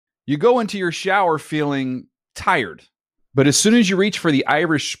You go into your shower feeling tired, but as soon as you reach for the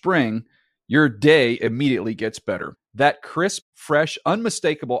Irish Spring, your day immediately gets better. That crisp, fresh,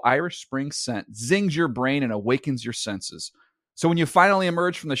 unmistakable Irish Spring scent zings your brain and awakens your senses. So when you finally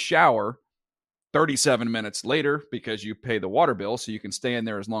emerge from the shower 37 minutes later, because you pay the water bill so you can stay in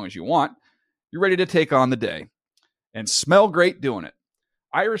there as long as you want, you're ready to take on the day and smell great doing it.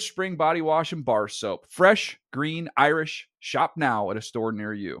 Irish Spring Body Wash and Bar Soap. Fresh, green, Irish. Shop now at a store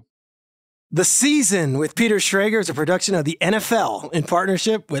near you. The Season with Peter Schrager is a production of the NFL in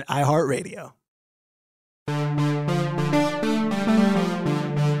partnership with iHeartRadio.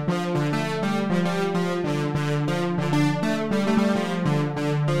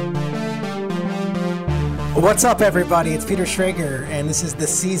 What's up, everybody? It's Peter Schrager, and this is The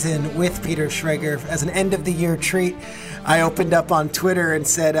Season with Peter Schrager. As an end-of-the-year treat, I opened up on Twitter and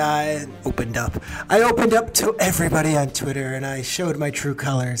said, I opened up to everybody on Twitter, and I showed my true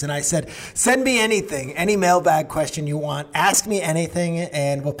colors, and I said, send me anything, any mailbag question you want, ask me anything,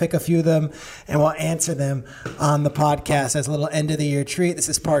 and we'll pick a few of them, and we'll answer them on the podcast as a little end-of-the-year treat. This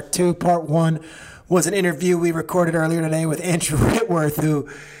is part 2. Part 1 was an interview we recorded earlier today with Andrew Whitworth, who,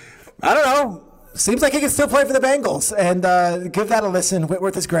 I don't know, seems like he can still play for the Bengals, and give that a listen.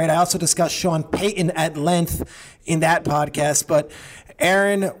 Whitworth is great. I also discussed Sean Payton at length in that podcast. But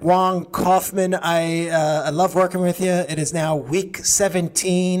Aaron Wong Kaufman, I love working with you. It is now week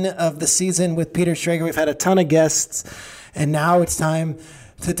 17 of the season with Peter Schrager. We've had a ton of guests, and now it's time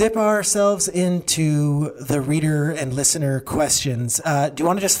to dip ourselves into the reader and listener questions. Do you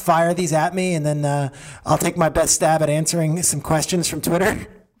want to just fire these at me, and then I'll take my best stab at answering some questions from Twitter?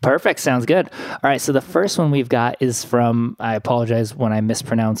 Perfect. Sounds good. All right. So the first one we've got is from, I apologize when I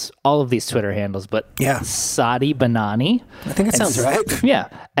mispronounce all of these Twitter handles, but Sadi Banani. I think it sounds right. Yeah.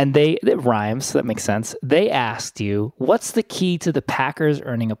 And it rhymes. So that makes sense. They asked you, what's the key to the Packers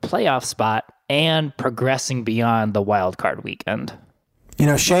earning a playoff spot and progressing beyond the wild card weekend? You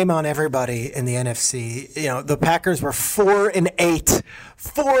know, shame on everybody in the NFC. You know, the Packers were 4-8,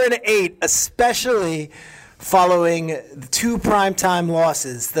 4-8, especially following the 2 primetime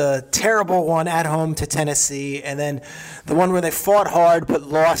losses, the terrible one at home to Tennessee, and then the one where they fought hard but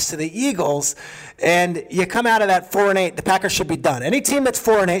lost to the Eagles. And you come out of that 4-8, the Packers should be done. Any team that's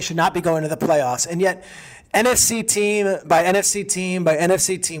 4-8 should not be going to the playoffs. And yet, NFC team by NFC team by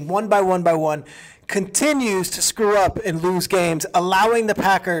NFC team, one by one, continues to screw up and lose games, allowing the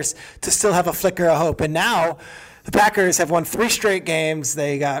Packers to still have a flicker of hope. And now the Packers have won 3 straight games.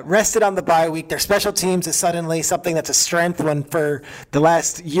 They got rested on the bye week. Their special teams is suddenly something that's a strength when for the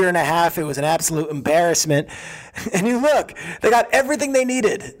last year and a half it was an absolute embarrassment. And you look, they got everything they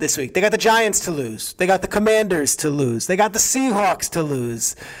needed this week. They got the Giants to lose. They got the Commanders to lose. They got the Seahawks to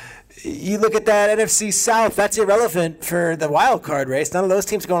lose. You look at that NFC South, that's irrelevant for the wild card race. None of those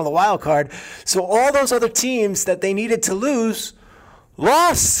teams are going to the wild card. So all those other teams that they needed to lose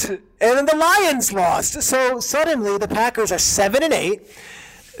lost, and then the Lions lost. So suddenly the Packers are 7-8.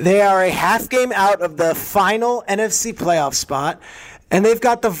 They are a half game out of the final NFC playoff spot, and they've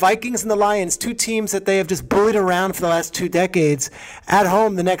got the Vikings and the Lions, 2 teams that they have just bullied around for the last 2 decades, at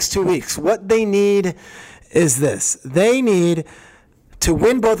home the next 2 weeks. What they need is this. They need to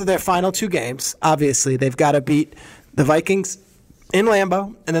win both of their final 2 games. Obviously, they've got to beat the Vikings in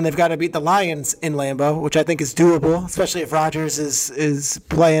Lambeau, and then they've got to beat the Lions in Lambeau, which I think is doable, especially if Rodgers is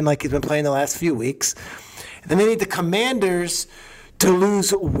playing like he's been playing the last few weeks. And then they need the Commanders to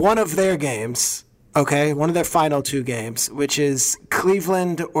lose one of their games, okay, one of their final 2 games, which is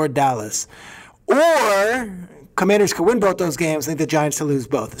Cleveland or Dallas. Or Commanders could win both those games, and the Giants to lose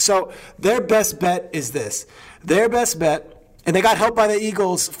both. So their best bet is this. Their best bet, and they got helped by the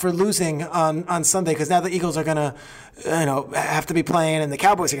Eagles for losing on Sunday, because now the Eagles are going to have to be playing, and the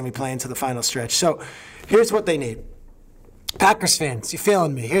Cowboys are going to be playing to the final stretch. So here's what they need. Packers fans, you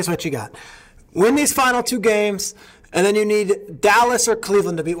feeling me? Here's what you got. Win these final 2 games, and then you need Dallas or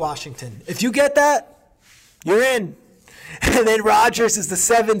Cleveland to beat Washington. If you get that, you're in. And then Rodgers is the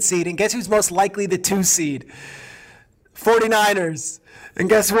 7 seed, and guess who's most likely the 2 seed? 49ers. And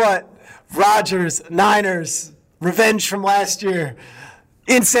guess what? Rodgers, Niners, revenge from last year.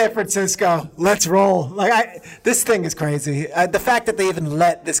 In San Francisco, let's roll. This thing is crazy. The fact that they even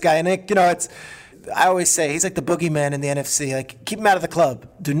let this guy, and I always say he's like the boogeyman in the NFC. Like, keep him out of the club.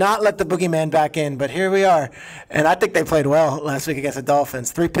 Do not let the boogeyman back in. But here we are, and I think they played well last week against the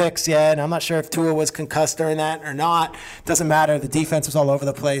Dolphins. 3 picks, and I'm not sure if Tua was concussed during that or not. Doesn't matter. The defense was all over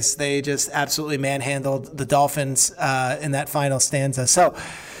the place. They just absolutely manhandled the Dolphins in that final stanza. So,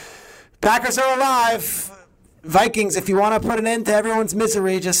 Packers are alive. Vikings, if you want to put an end to everyone's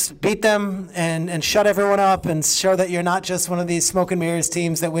misery, just beat them and shut everyone up and show that you're not just one of these smoke and mirrors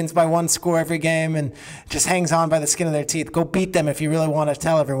teams that wins by one score every game and just hangs on by the skin of their teeth. Go beat them if you really want to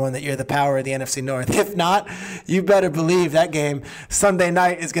tell everyone that you're the power of the NFC North. If not, you better believe that game Sunday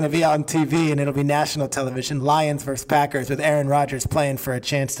night is going to be on TV and it'll be national television. Lions versus Packers with Aaron Rodgers playing for a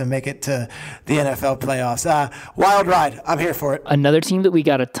chance to make it to the NFL playoffs. Wild ride. I'm here for it. Another team that we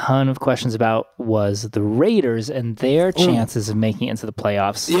got a ton of questions about was the Raiders and their chances of making it into the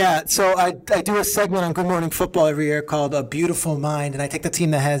playoffs. Yeah, so I do a segment on Good Morning Football every year called A Beautiful Mind, and I take the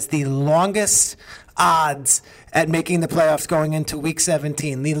team that has the longest odds at making the playoffs going into Week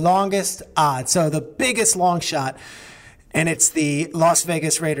 17. The longest odds, so the biggest long shot, and it's the Las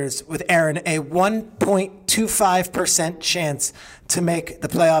Vegas Raiders with Aaron, a 1.25% chance to make the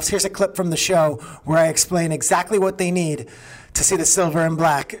playoffs. Here's a clip from the show where I explain exactly what they need to see the silver and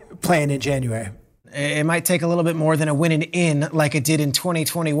black playing in January. It might take a little bit more than a win and in like it did in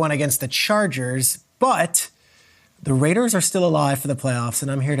 2021 against the Chargers, but the Raiders are still alive for the playoffs, and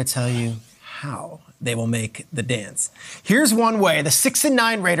I'm here to tell you how they will make the dance. Here's one way the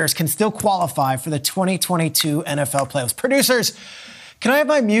 6-9 Raiders can still qualify for the 2022 NFL playoffs. Producers, can I have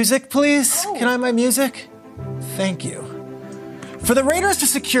my music, please? Can I have my music? Thank you. For the Raiders to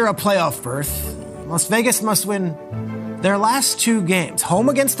secure a playoff berth, Las Vegas must win their last 2 games, home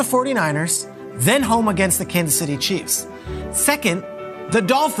against the 49ers, then home against the Kansas City Chiefs. Second, the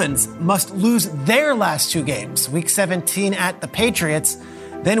Dolphins must lose their last 2 games, Week 17 at the Patriots,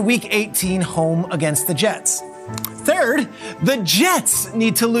 then Week 18 home against the Jets. Third, the Jets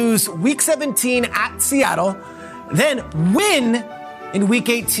need to lose Week 17 at Seattle, then win in Week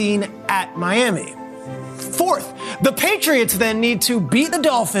 18 at Miami. Fourth, the Patriots then need to beat the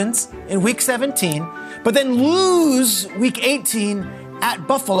Dolphins in Week 17, but then lose Week 18 at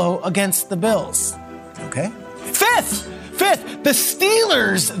Buffalo against the Bills. Okay. Fifth, the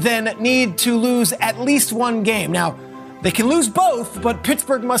Steelers then need to lose at least 1 game. Now, they can lose both, but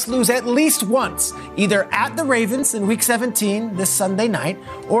Pittsburgh must lose at least once, either at the Ravens in Week 17 this Sunday night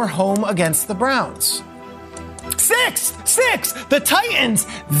or home against the Browns. Sixth, the Titans,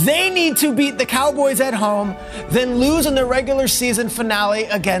 they need to beat the Cowboys at home, then lose in the regular season finale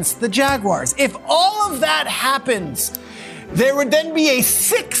against the Jaguars. If all of that happens, there would then be a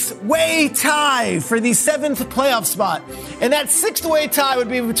 6-way tie for the 7th playoff spot. And that 6th-way tie would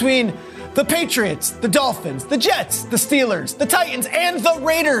be between the Patriots, the Dolphins, the Jets, the Steelers, the Titans, and the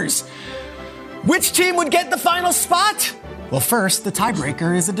Raiders. Which team would get the final spot? Well, first, the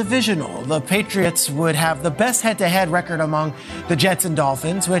tiebreaker is a divisional. The Patriots would have the best head-to-head record among the Jets and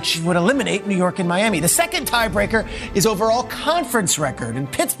Dolphins, which would eliminate New York and Miami. The second tiebreaker is overall conference record,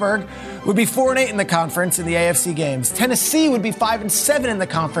 and Pittsburgh would be 4-8 in the conference in the AFC games. Tennessee would be 5-7 in the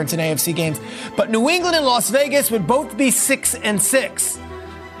conference in AFC games, but New England and Las Vegas would both be 6-6.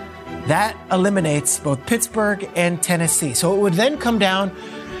 That eliminates both Pittsburgh and Tennessee. So it would then come down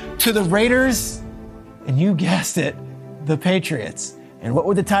to the Raiders, and you guessed it, the Patriots. And what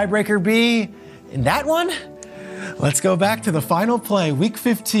would the tiebreaker be in that one? Let's go back to the final play, Week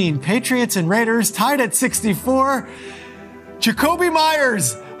 15. Patriots and Raiders tied at 64. Jacoby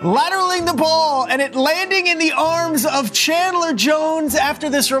Myers lateraling the ball and it landing in the arms of Chandler Jones after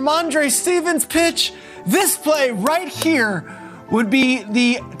this Ramondre Stevens pitch. This play right here would be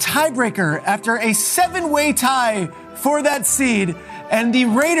the tiebreaker after a 7-way tie for that seed. And the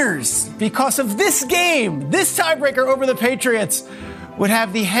Raiders, because of this game, this tiebreaker over the Patriots, would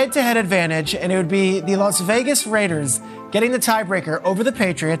have the head-to-head advantage, and it would be the Las Vegas Raiders getting the tiebreaker over the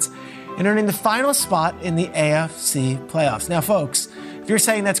Patriots and earning the final spot in the AFC playoffs. Now, folks, if you're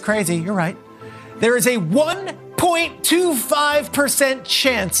saying that's crazy, you're right. There is a 1.25%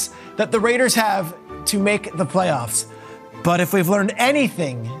 chance that the Raiders have to make the playoffs. But if we've learned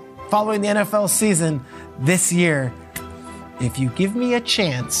anything following the NFL season this year, if you give me a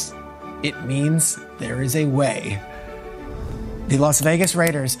chance, it means there is a way. The Las Vegas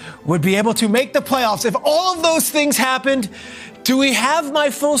Raiders would be able to make the playoffs if all of those things happened. Do we have my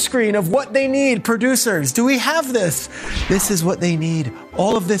full screen of what they need, producers? Do we have this? This is what they need.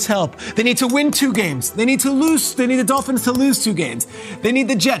 All of this help. They need to win 2 games. They need the Dolphins to lose 2 games. They need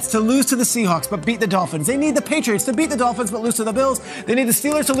the Jets to lose to the Seahawks but beat the Dolphins. They need the Patriots to beat the Dolphins but lose to the Bills. They need the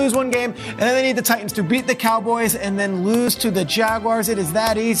Steelers to lose 1 game. And then they need the Titans to beat the Cowboys and then lose to the Jaguars. It is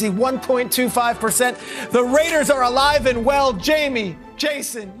that easy. 1.25%. The Raiders are alive and well. Jamie,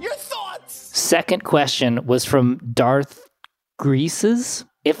 Jason, your thoughts? Second question was from Darth Greases.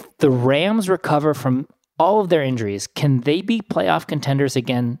 If the Rams recover from all of their injuries, can they be playoff contenders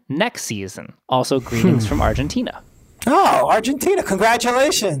again next season? Also, greetings from Argentina. Oh, Argentina,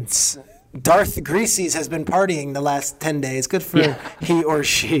 congratulations. Darth Greasy's has been partying the last 10 days. Good for he or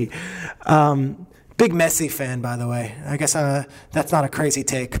she. Big Messi fan, by the way. I guess that's not a crazy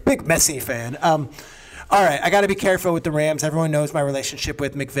take. Big Messi fan. All right, I got to be careful with the Rams. Everyone knows my relationship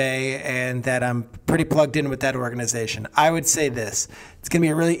with McVay and that I'm pretty plugged in with that organization. I would say this. It's going to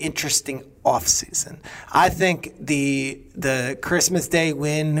be a really interesting offseason. I think the Christmas Day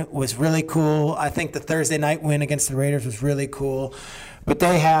win was really cool. I think the Thursday night win against the Raiders was really cool. But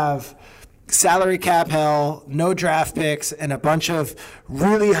they have salary cap hell, no draft picks, and a bunch of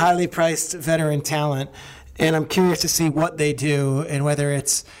really highly priced veteran talent. And I'm curious to see what they do and whether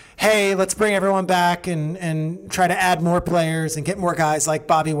it's, hey, let's bring everyone back and try to add more players and get more guys like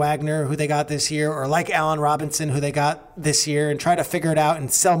Bobby Wagner, who they got this year, or like Allen Robinson, who they got this year, and try to figure it out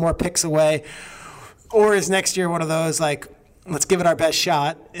and sell more picks away. Or is next year one of those, like, let's give it our best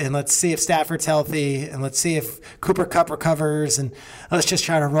shot, and let's see if Stafford's healthy, and let's see if Cooper Kupp recovers, and let's just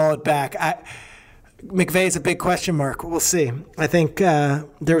try to roll it back. McVay's a big question mark. We'll see. I think there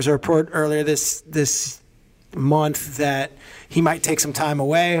was a report earlier this month that he might take some time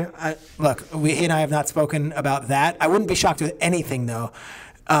away. He and I have not spoken about that. I wouldn't be shocked with anything, though.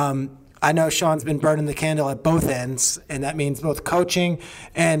 I know Sean's been burning the candle at both ends, and that means both coaching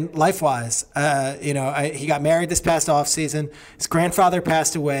and life-wise. He got married this past offseason. His grandfather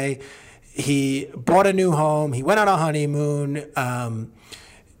passed away. He bought a new home. He went on a honeymoon.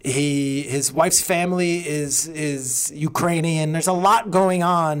 His wife's family is Ukrainian. There's a lot going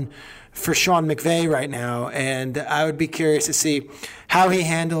on for Sean McVay right now, and I would be curious to see how he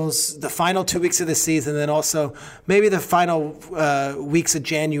handles the final 2 weeks of the season, and also maybe the final weeks of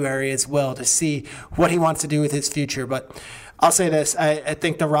January as well, to see what he wants to do with his future. But I'll say this, I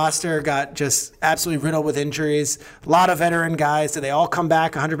think the roster got just absolutely riddled with injuries. A lot of veteran guys. Do they all come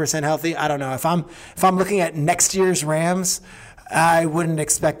back 100% healthy? I don't know. If I'm looking at next year's Rams, I wouldn't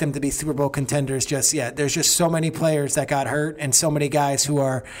expect them to be Super Bowl contenders just yet. There's just so many players that got hurt and so many guys who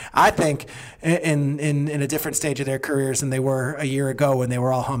are, I think, in a different stage of their careers than they were a year ago when they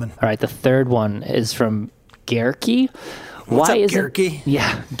were all humming. All right, the third one is from Gerke. What's up, Gerke?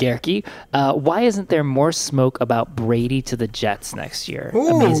 Yeah, Gerke. Why isn't there more smoke about Brady to the Jets next year? Ooh.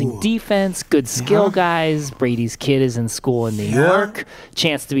 Amazing defense, good skill guys. Brady's kid is in school in New York.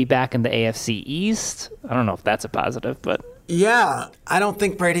 Chance to be back in the AFC East. I don't know if that's a positive, but... Yeah, I don't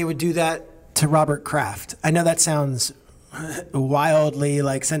think Brady would do that to Robert Kraft. I know that sounds wildly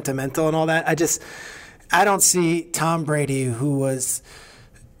sentimental and all that. I don't see Tom Brady, who was,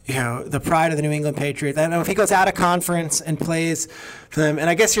 the pride of the New England Patriots. I don't know if he goes out of conference and plays for them. And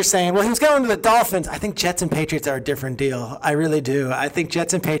I guess you're saying, well, he was going to the Dolphins. I think Jets and Patriots are a different deal. I really do. I think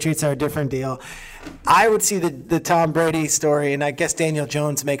Jets and Patriots are a different deal. I would see the Tom Brady story, and I guess Daniel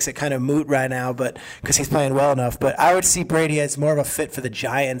Jones makes it kind of moot right now, but because he's playing well enough. But I would see Brady as more of a fit for the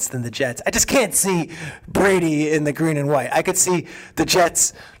Giants than the Jets. I just can't see Brady in the green and white. I could see the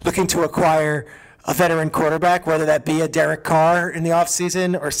Jets looking to acquire a veteran quarterback, whether that be a Derek Carr in the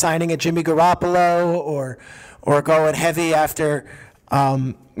offseason or signing a Jimmy Garoppolo or going heavy after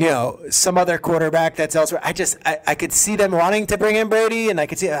some other quarterback that's elsewhere. I could see them wanting to bring in Brady, and I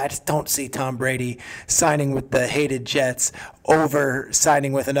just don't see Tom Brady signing with the hated Jets over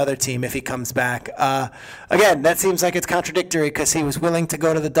signing with another team if he comes back. Again, that seems like it's contradictory because he was willing to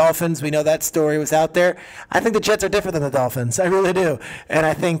go to the Dolphins. We know that story was out there. I think the Jets are different than the Dolphins. I really do. And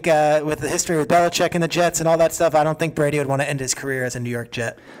I think with the history with Belichick and the Jets and all that stuff, I don't think Brady would want to end his career as a New York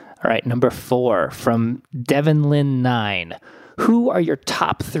Jet. All right, number 4 from Devin Lynn 9. Who are your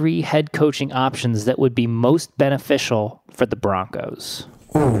top 3 head coaching options that would be most beneficial for the Broncos?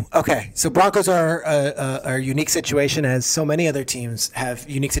 Ooh, okay. So Broncos are a unique situation, as so many other teams have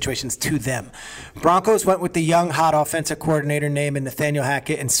unique situations to them. Broncos went with the young, hot offensive coordinator named Nathaniel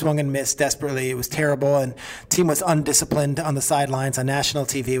Hackett and swung and missed desperately. It was terrible, and the team was undisciplined on the sidelines on national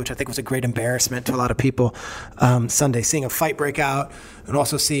TV, which I think was a great embarrassment to a lot of people Sunday, seeing a fight break out and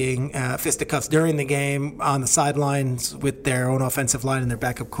also seeing fisticuffs during the game on the sidelines with their own offensive line and their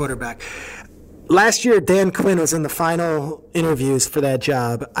backup quarterback. Last year, Dan Quinn was in the final interviews for that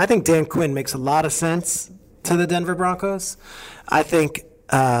job. I think Dan Quinn makes a lot of sense to the Denver Broncos. I think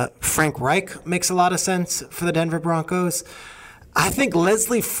Frank Reich makes a lot of sense for the Denver Broncos. I think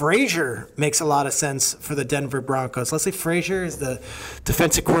Leslie Frazier makes a lot of sense for the Denver Broncos. Leslie Frazier is the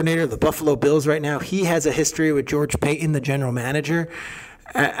defensive coordinator of the Buffalo Bills right now. He has a history with George Payton, the general manager.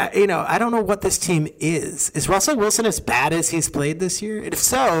 I don't know what this team is. Is Russell Wilson as bad as he's played this year? And if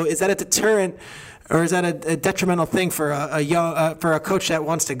so, is that a deterrent or is that a detrimental thing for a coach that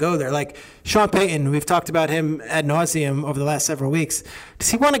wants to go there? Like Sean Payton, we've talked about him ad nauseum over the last several weeks.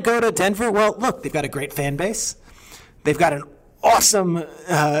 Does he want to go to Denver? Well, look, they've got a great fan base. They've got an awesome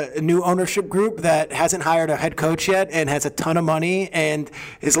new ownership group that hasn't hired a head coach yet and has a ton of money and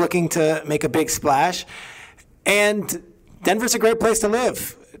is looking to make a big splash. And Denver's a great place to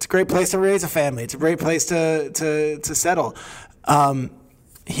live. It's a great place to raise a family. It's a great place to settle.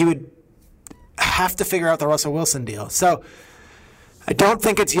 He would have to figure out the Russell Wilson deal. So I don't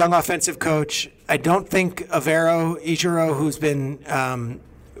think it's young offensive coach. I don't think Ijiro, who's been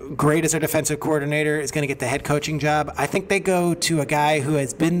great as a defensive coordinator, is going to get the head coaching job. I think they go to a guy who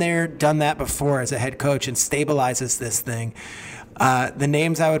has been there, done that before as a head coach and stabilizes this thing. The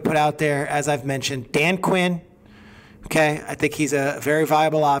names I would put out there, as I've mentioned, Dan Quinn. Okay, I think he's a very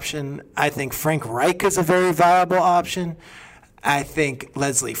viable option. I think Frank Reich is a very viable option. I think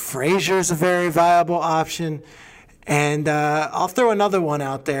Leslie Frazier is a very viable option. And I'll throw another one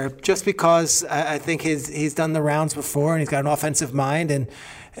out there just because I think he's done the rounds before and he's got an offensive mind, and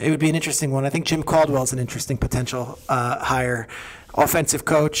it would be an interesting one. I think Jim Caldwell's an interesting potential hire. Offensive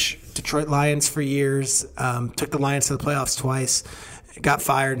coach, Detroit Lions for years, took the Lions to the playoffs twice, got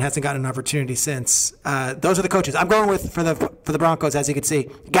fired and hasn't gotten an opportunity since. Those are the coaches I'm going with for the Broncos. As you can see,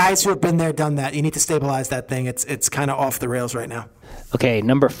 guys who have been there, done that. You need to stabilize that thing. It's kind of off the rails right now. Okay,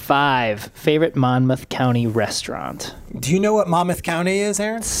 number 5, favorite Monmouth County restaurant. Do you know what Monmouth County is,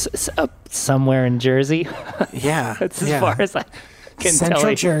 Aaron? Somewhere in Jersey. Yeah. That's as far as I can tell you.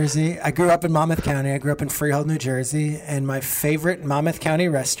 Central Jersey. I grew up in Monmouth County. I grew up in Freehold, New Jersey. And my favorite Monmouth County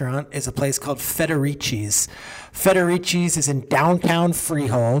restaurant is a place called Federici's. Federici's is in downtown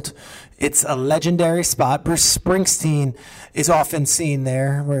Freehold. It's a legendary spot. Bruce Springsteen is often seen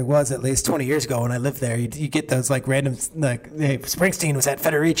there, where he was at least 20 years ago when I lived there. You get those like random, like, hey, Springsteen was at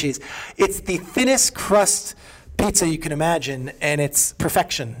Federici's. It's the thinnest crust pizza you can imagine, and it's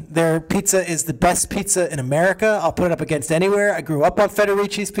perfection. Their pizza is the best pizza in America. I'll put it up against anywhere. I grew up on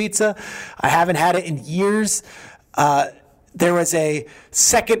Federici's pizza. I haven't had it in years. There was a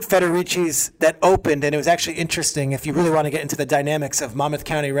second Federici's that opened, and it was actually interesting if you really want to get into the dynamics of Monmouth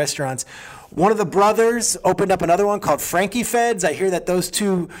County restaurants. One of the brothers opened up another one called Frankie Feds. I hear that those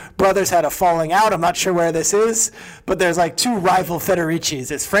two brothers had a falling out. I'm not sure where this is, but there's like two rival Federici's.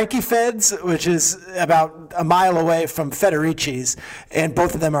 There's Frankie Feds, which is about a mile away from Federici's, and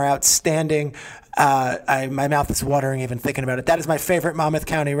both of them are outstanding. My mouth is watering even thinking about it. That is my favorite Monmouth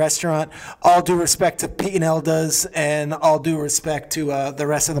County restaurant. All due respect to Pete and Elda's, and all due respect to the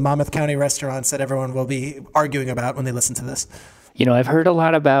rest of the Monmouth County restaurants that everyone will be arguing about when they listen to this. You know, I've heard a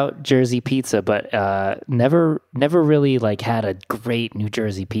lot about Jersey pizza, but never really like had a great New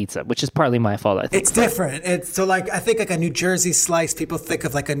Jersey pizza, which is partly my fault, I think. It's different. It's so like I think like a New Jersey slice, people think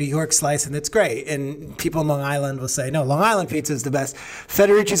of like a New York slice, and it's great. And people in Long Island will say, no, Long Island pizza is the best.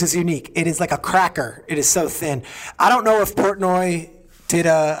 Federici's is unique. It is like a cracker. It is so thin. I don't know if Portnoy did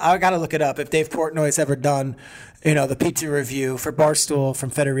I got to look it up, if Dave Portnoy's ever done, the pizza review for Barstool from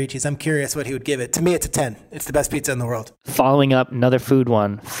Federici's. I'm curious what he would give it. To me, it's a 10. It's the best pizza in the world. Following up, another food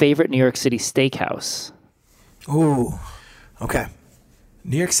one. Favorite New York City steakhouse? Ooh, okay.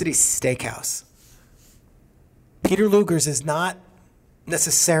 New York City steakhouse. Peter Luger's is not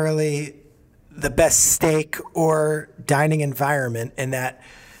necessarily the best steak or dining environment in that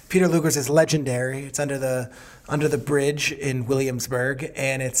Peter Luger's is legendary. It's under the bridge in Williamsburg,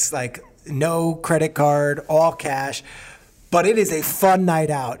 and it's like no credit card, all cash. But it is a fun night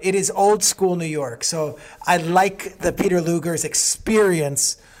out. It is old school New York. So I like the Peter Luger's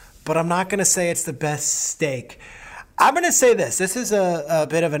experience, but I'm not going to say it's the best steak. I'm going to say this. This is a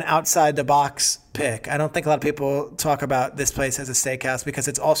bit of an outside the box pick. I don't think a lot of people talk about this place as a steakhouse because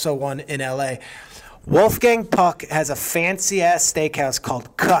it's also one in LA. Wolfgang Puck has a fancy ass steakhouse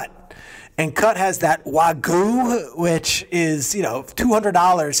called Cut. And Cut has that Wagyu, which is,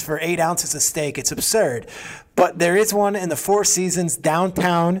 $200 for 8 ounces of steak. It's absurd. But there is one in the Four Seasons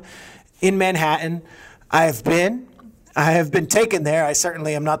downtown in Manhattan. I have been taken there. I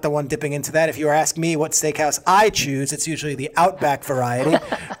certainly am not the one dipping into that. If you ask me what steakhouse I choose, it's usually the Outback variety,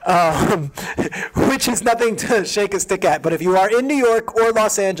 which is nothing to shake a stick at. But if you are in New York or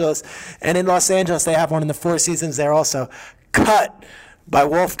Los Angeles, and in Los Angeles they have one in the Four Seasons there also, Cut by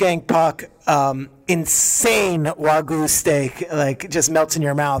Wolfgang Puck, insane Wagyu steak, like just melts in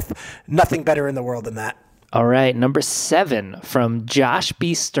your mouth. Nothing better in the world than that. All right, number 7 from Josh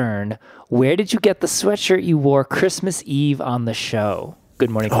B. Stern. Where did you get the sweatshirt you wore Christmas Eve on the show? Good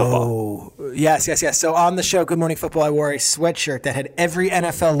Morning Football. Oh, yes. So on the show, Good Morning Football, I wore a sweatshirt that had every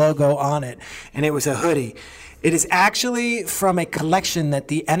NFL logo on it, and it was a hoodie. It is actually from a collection that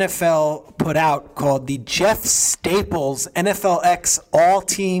the NFL put out called the Jeff Staples NFL X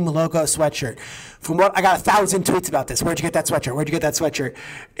All-Team Logo Sweatshirt. From what I got 1,000 tweets about this. Where'd you get that sweatshirt? Where'd you get that sweatshirt?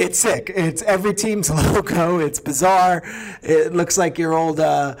 It's sick. It's every team's logo. It's bizarre. It looks like your old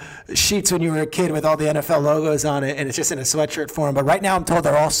sheets when you were a kid with all the NFL logos on it, and it's just in a sweatshirt form. But right now I'm told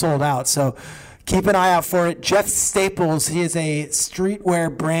they're all sold out. So keep an eye out for it. Jeff Staples, he is a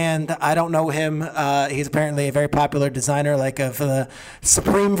streetwear brand. I don't know him. He's apparently a very popular designer, like of the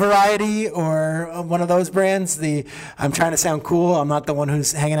Supreme variety or one of those brands. I'm trying to sound cool. I'm not the one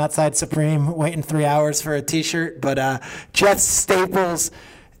who's hanging outside Supreme waiting 3 hours for a T-shirt. But Jeff Staples,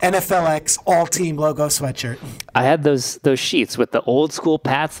 NFLX all-team logo sweatshirt. I had those sheets with the old school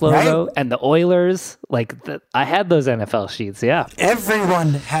Pats logo and the Oilers. I had those NFL sheets, yeah.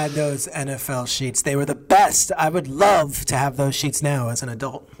 Everyone had those NFL sheets. They were the best. I would love to have those sheets now as an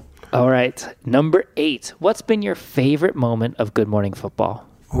adult. All right, number 8. What's been your favorite moment of Good Morning Football?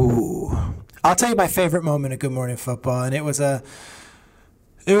 Ooh. I'll tell you my favorite moment of Good Morning Football, and it was a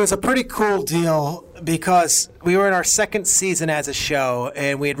pretty cool deal because we were in our second season as a show,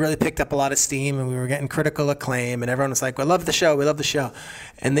 and we had really picked up a lot of steam, and we were getting critical acclaim, and everyone was like, we love the show, we love the show.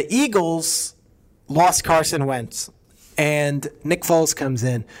 And the Eagles lost Carson Wentz, and Nick Foles comes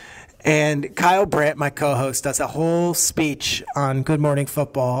in. And Kyle Brandt, my co-host, does a whole speech on Good Morning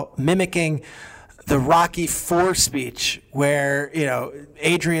Football, mimicking the Rocky IV speech where,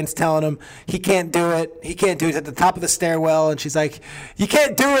 Adrian's telling him he can't do it. He can't do it. He's at the top of the stairwell, and she's like, you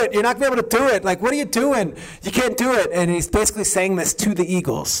can't do it. You're not going to be able to do it. Like, what are you doing? You can't do it. And he's basically saying this to the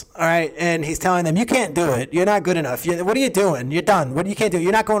Eagles, all right? And he's telling them, you can't do it. You're not good enough. What are you doing? You're done. What you can't do?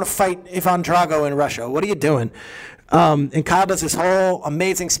 You're not going to fight Ivan Drago in Russia. What are you doing? And Kyle does this whole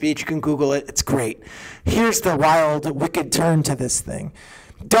amazing speech. You can Google it. It's great. Here's the wild, wicked turn to this thing.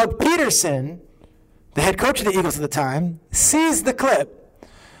 Doug Peterson, the head coach of the Eagles at the time, sees the clip,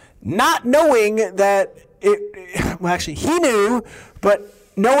 not knowing that he knew, but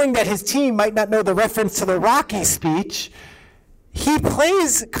knowing that his team might not know the reference to the Rocky speech, he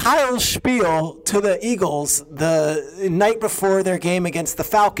plays Kyle's spiel to the Eagles the night before their game against the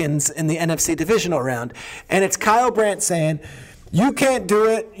Falcons in the NFC divisional round. And it's Kyle Brandt saying, you can't do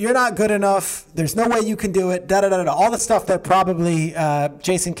it. You're not good enough. There's no way you can do it. Da-da-da-da. All the stuff that probably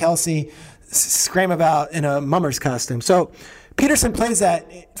Jason Kelsey scream about in a mummer's costume. So Peterson plays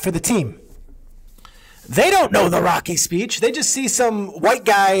that for the team. They don't know the Rocky speech. They just see some white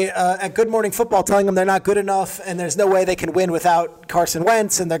guy at Good Morning Football telling them they're not good enough and there's no way they can win without Carson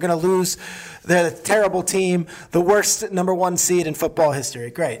Wentz and they're going to lose. They're a terrible team, the worst number 1 seed in football history.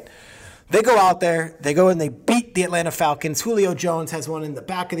 Great. They go out there. They go and they beat the Atlanta Falcons. Julio Jones has one in the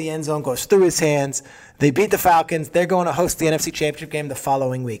back of the end zone, goes through his hands. They beat the Falcons. They're going to host the NFC Championship game the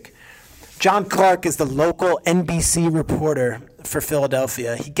following week. John Clark is the local NBC reporter for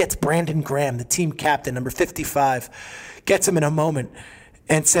Philadelphia. He gets Brandon Graham, the team captain, number 55, gets him in a moment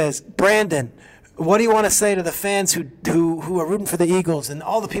and says, Brandon, what do you want to say to the fans who are rooting for the Eagles and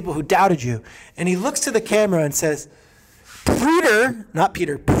all the people who doubted you? And he looks to the camera and says, Preeter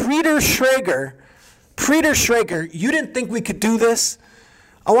Schrager, you didn't think we could do this?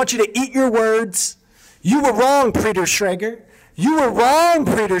 I want you to eat your words. You were wrong, Preeter Schrager. You were wrong,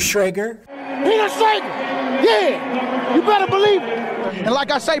 Preeter Schrager. Preeter Schrager, yeah, you better believe it. And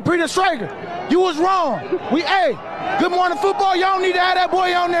like I say, Preeter Schrager, you was wrong. Good Morning Football, y'all don't need to have that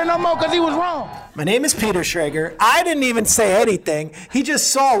boy on there no more because he was wrong. My name is Peter Schrager. I didn't even say anything. He just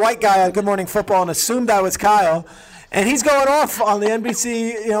saw a white guy on Good Morning Football and assumed I was Kyle. And he's going off on the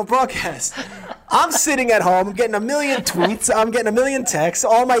NBC, broadcast. I'm sitting at home, I'm getting a million tweets, I'm getting a million texts.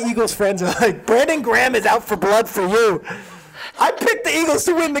 All my Eagles friends are like, Brandon Graham is out for blood for you. I picked the Eagles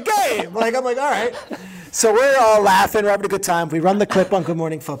to win the game. I'm like, all right. So we're all laughing, we're having a good time. We run the clip on Good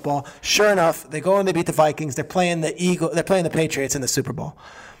Morning Football. Sure enough, they go and they beat the Vikings. They're playing the Patriots in the Super Bowl.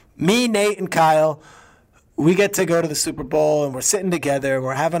 Me, Nate, and Kyle, we get to go to the Super Bowl, and we're sitting together,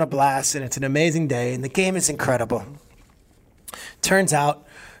 we're having a blast, and it's an amazing day, and the game is incredible. Turns out,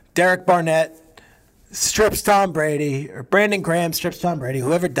 Derek Barnett strips Tom Brady, or Brandon Graham strips Tom Brady,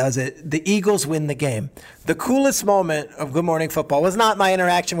 whoever does it, the Eagles win the game. The coolest moment of Good Morning Football was not my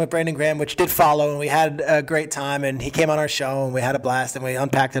interaction with Brandon Graham, which did follow, and we had a great time, and he came on our show, and we had a blast, and we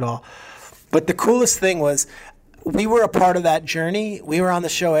unpacked it all. But the coolest thing was, we were a part of that journey. We were on the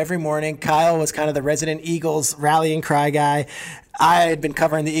show every morning. Kyle was kind of the resident Eagles rallying cry guy. I had been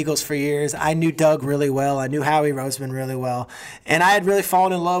covering the Eagles for years. I knew Doug really well. I knew Howie Roseman really well. And I had really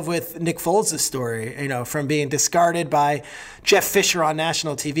fallen in love with Nick Foles' story, from being discarded by Jeff Fisher on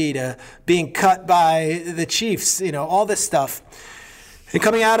national TV to being cut by the Chiefs, all this stuff. And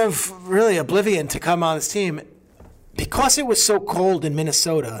coming out of really oblivion to come on this team, because it was so cold in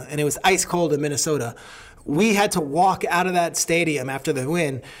Minnesota, and it was ice cold in Minnesota, we had to walk out of that stadium after the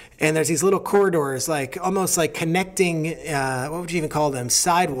win, and there's these little corridors, like almost like connecting, what would you even call them?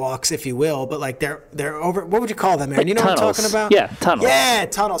 Sidewalks, if you will, but like they're over, what would you call them, Aaron? Like you know tunnels. what I'm talking about? Yeah, tunnels. Yeah,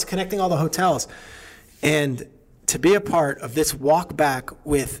 tunnels connecting all the hotels. And to be a part of this walk back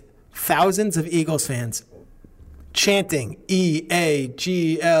with thousands of Eagles fans chanting EAGLES,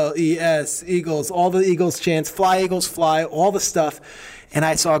 Eagles, all the Eagles chants, fly Eagles fly, all the stuff. And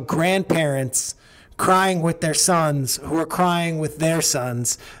I saw grandparents crying with their sons who are crying with their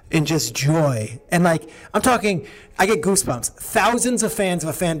sons in just joy. And like, I'm talking, I get goosebumps. Thousands of fans of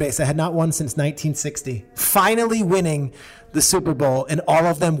a fan base that had not won since 1960, finally winning the Super Bowl, and all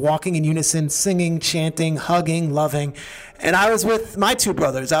of them walking in unison, singing, chanting, hugging, loving. And I was with my two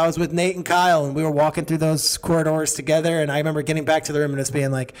brothers. I was with Nate and Kyle, and we were walking through those corridors together. And I remember getting back to the room and just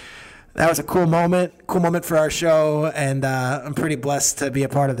being like, that was a cool moment for our show, and I'm pretty blessed to be a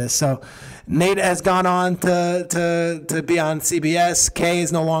part of this. So Nate has gone on to be on CBS. Kay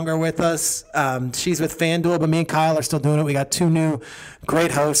is no longer with us. She's with FanDuel, but me and Kyle are still doing it. We got two new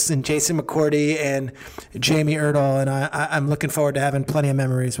great hosts, in Jason McCourty and Jamie Erdahl, and I'm looking forward to having plenty of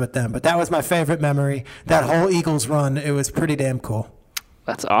memories with them. But that was my favorite memory, that whole Eagles run. It was pretty damn cool.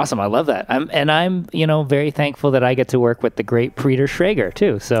 That's awesome. I love that. I'm very thankful that I get to work with the great Peter Schrager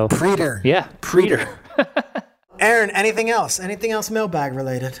too. So Preeter. Yeah. Preeter. Aaron, anything else? Anything else mailbag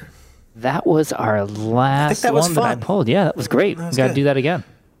related? That was our last that was one that I fun. pulled. Yeah, that was great. We got to do that again.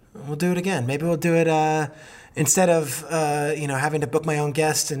 We'll do it again. Maybe we'll do it instead of having to book my own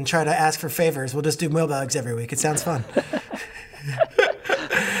guest and try to ask for favors. We'll just do mailbags every week. It sounds fun.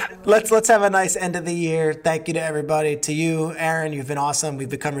 Let's have a nice end of the year. Thank you to everybody. To you, Aaron, you've been awesome. We've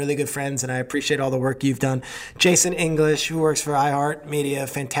become really good friends, and I appreciate all the work you've done. Jason English, who works for iHeartMedia,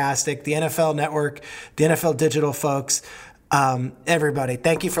 fantastic. The NFL Network, the NFL Digital folks. Everybody,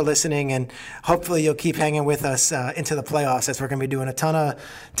 thank you for listening, and hopefully you'll keep hanging with us into the playoffs, as we're going to be doing a ton of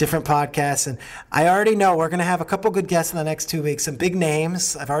different podcasts. And I already know we're going to have a couple good guests in the next 2 weeks, some big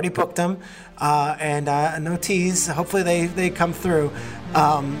names. I've already booked them, and no tease. Hopefully they come through.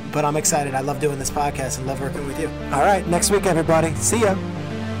 But I'm excited. I love doing this podcast and love working with you. All right, next week, everybody. See ya.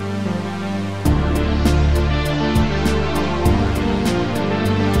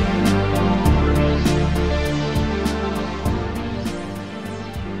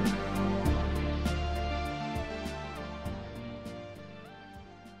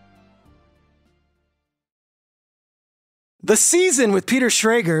 The Season with Peter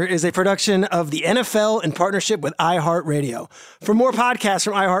Schrager is a production of the NFL in partnership with iHeartRadio. For more podcasts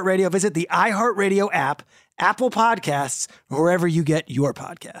from iHeartRadio, visit the iHeartRadio app, Apple Podcasts, or wherever you get your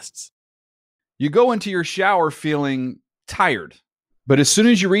podcasts. You go into your shower feeling tired, but as soon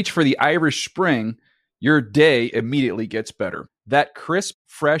as you reach for the Irish Spring, your day immediately gets better. That crisp,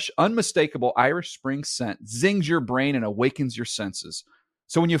 fresh, unmistakable Irish Spring scent zings your brain and awakens your senses.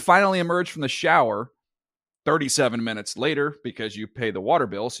 So when you finally emerge from the shower 37 minutes later, because you pay the water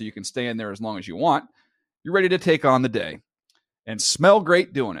bill so you can stay in there as long as you want, you're ready to take on the day and smell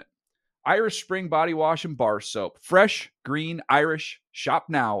great doing it. Irish Spring Body Wash and Bar Soap. Fresh, green, Irish. Shop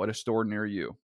now at a store near you.